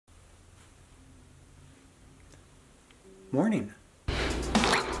morning.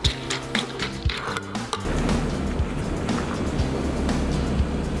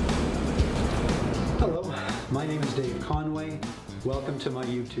 Hello, my name is Dave Conway. Welcome to my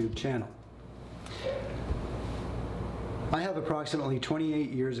YouTube channel. I have approximately 28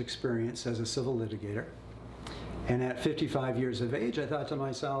 years experience as a civil litigator, and at 55 years of age I thought to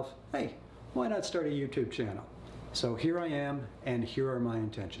myself, hey, why not start a YouTube channel? So here I am, and here are my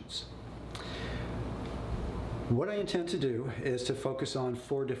intentions. What I intend to do is to focus on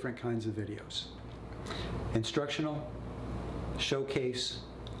 4 different kinds of videos: instructional, showcase,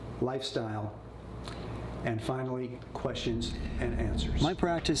 lifestyle, and finally, questions and answers. My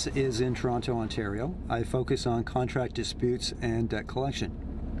practice is in Toronto, Ontario. I focus on contract disputes and debt collection.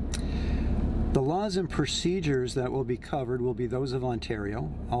 The laws and procedures that will be covered will be those of Ontario,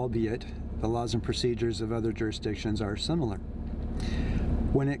 albeit the laws and procedures of other jurisdictions are similar.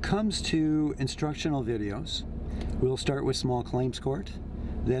 When it comes to instructional videos, we'll start with small claims court,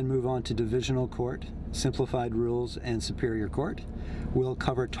 then move on to divisional court, simplified rules, and superior court. We'll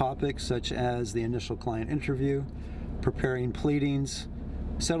cover topics such as the initial client interview, preparing pleadings,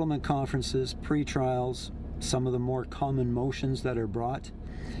 settlement conferences, pre-trials, some of the more common motions that are brought,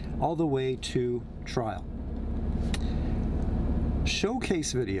 all the way to trial.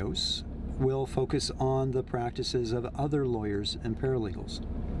 Showcase videos will focus on the practices of other lawyers and paralegals.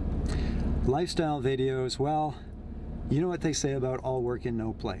 Lifestyle videos, well, you know what they say about all work and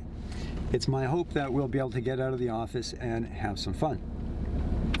no play. It's my hope that we'll be able to get out of the office and have some fun.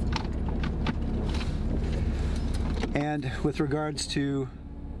 And with regards to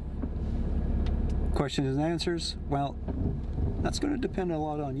questions and answers, well, that's going to depend a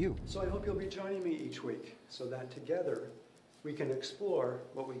lot on you. So I hope you'll be joining me each week so that together we can explore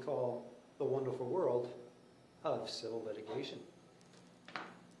what we call the wonderful world of civil litigation.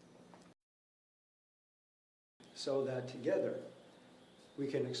 So that together we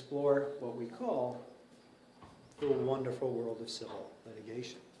can explore what we call the wonderful world of civil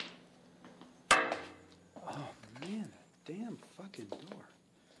litigation. Oh man, that damn fucking door.